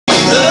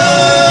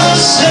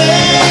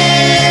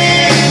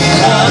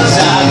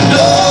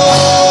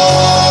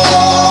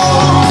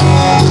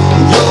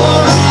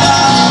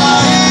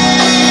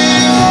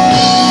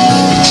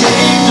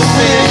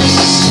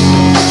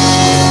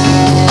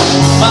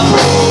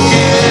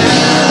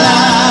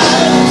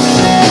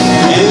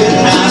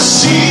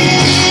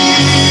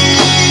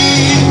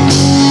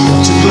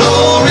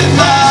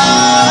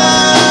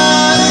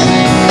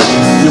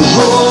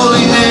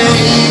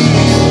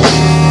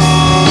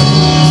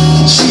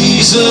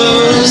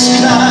Jesus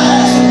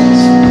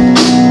Christ.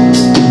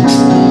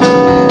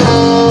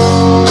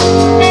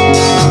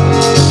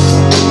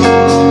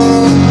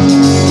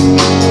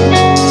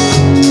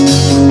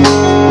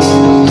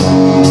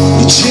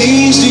 You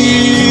changed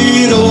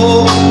it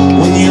all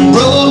when you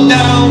broke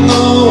down the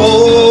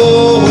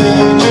wall,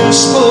 when you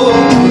spoke,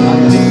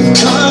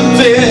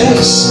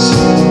 confessed,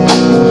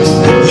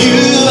 you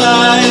I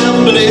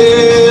am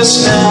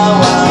blessed.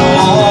 Now I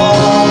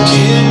walk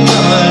in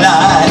the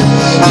light,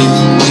 in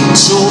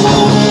victorious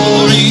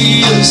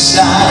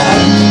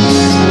sight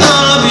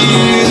of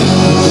you.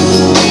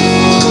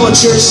 Come on,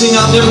 church, sing,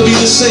 I'll never be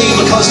the same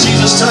because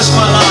Jesus touched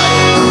my life.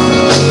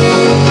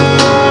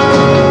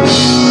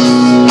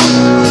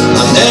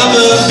 I'll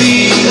never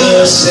be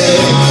the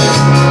same.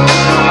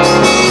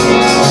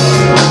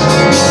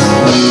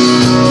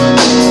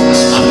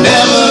 I'll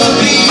never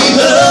be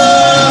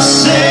the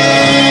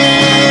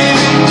same,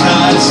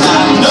 'cause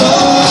I know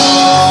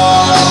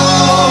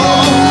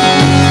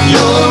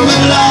you're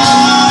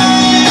alive.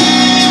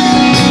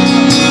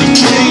 You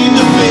came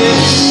to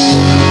fix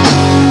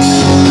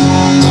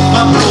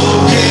my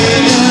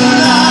broken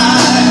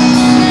life,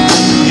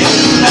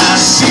 and I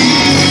see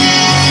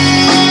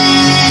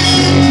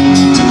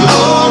to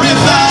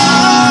glorify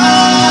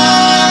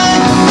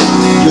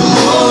your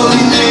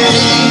holy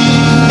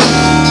name,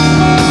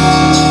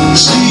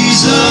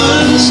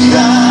 Jesus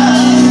Christ.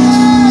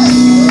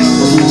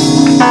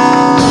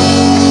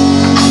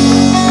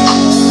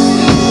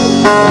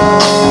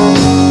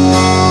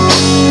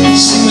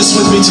 Sing this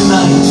with me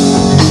tonight.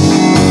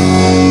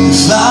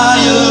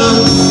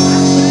 Fire,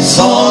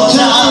 fall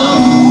down.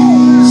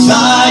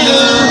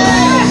 Fire,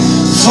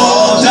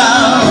 fall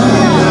down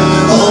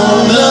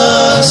on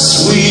us,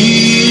 we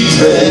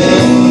pray.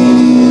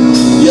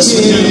 Yes,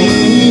 we do.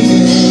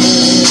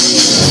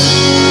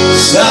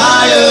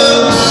 Fire,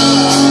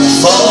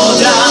 fall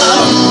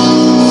down.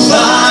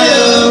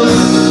 Fire,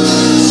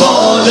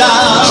 fall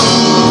down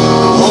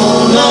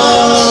on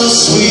us,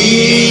 we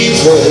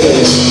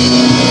pray.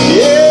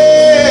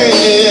 Yeah,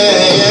 yeah,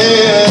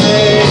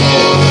 yeah.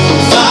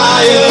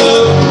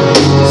 Fire,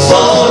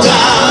 fall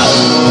down.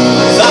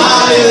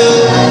 Fire,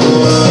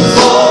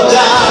 fall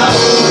down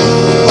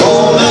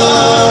on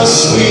us,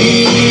 we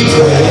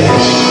pray.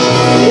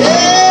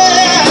 Yeah.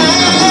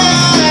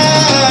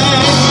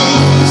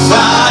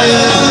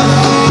 Fire,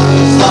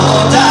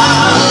 fall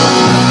down.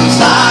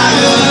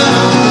 Fire,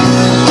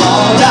 fall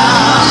down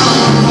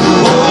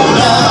on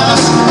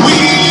us,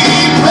 we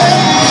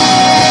pray.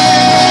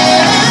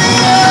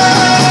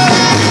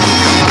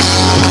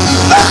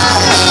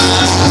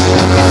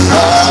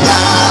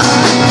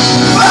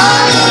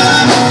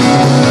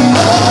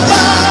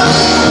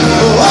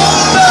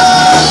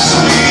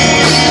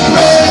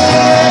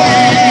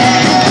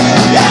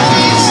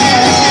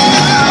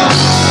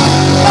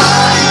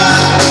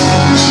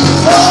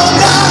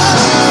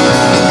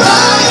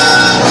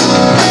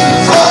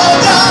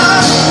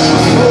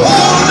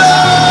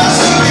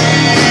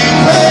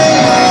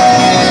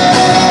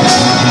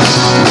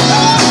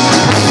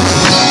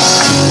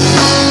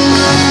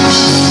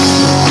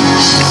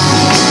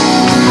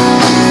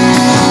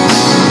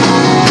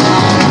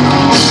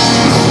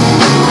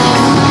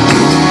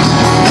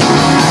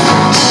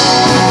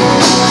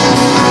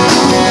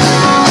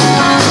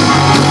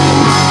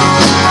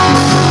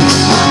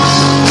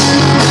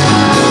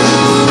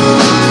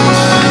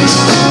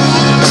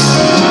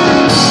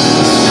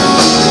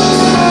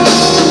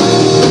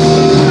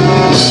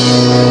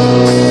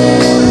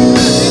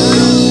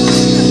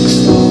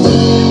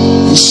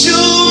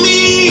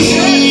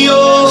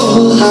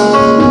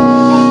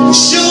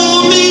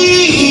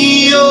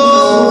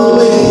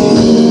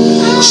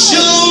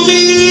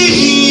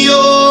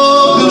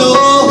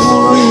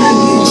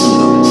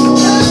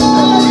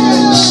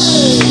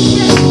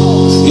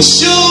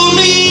 Show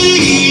me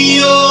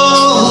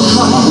your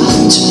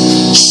heart,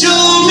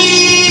 show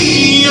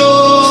me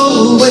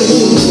your way,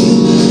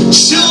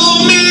 show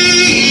me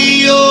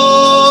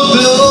your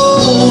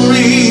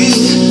glory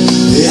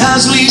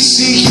as we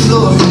seek you,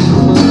 Lord.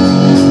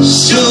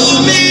 Show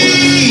me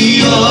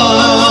your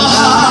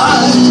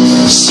heart,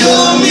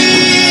 show me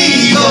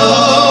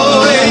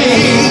your way,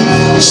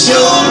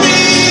 show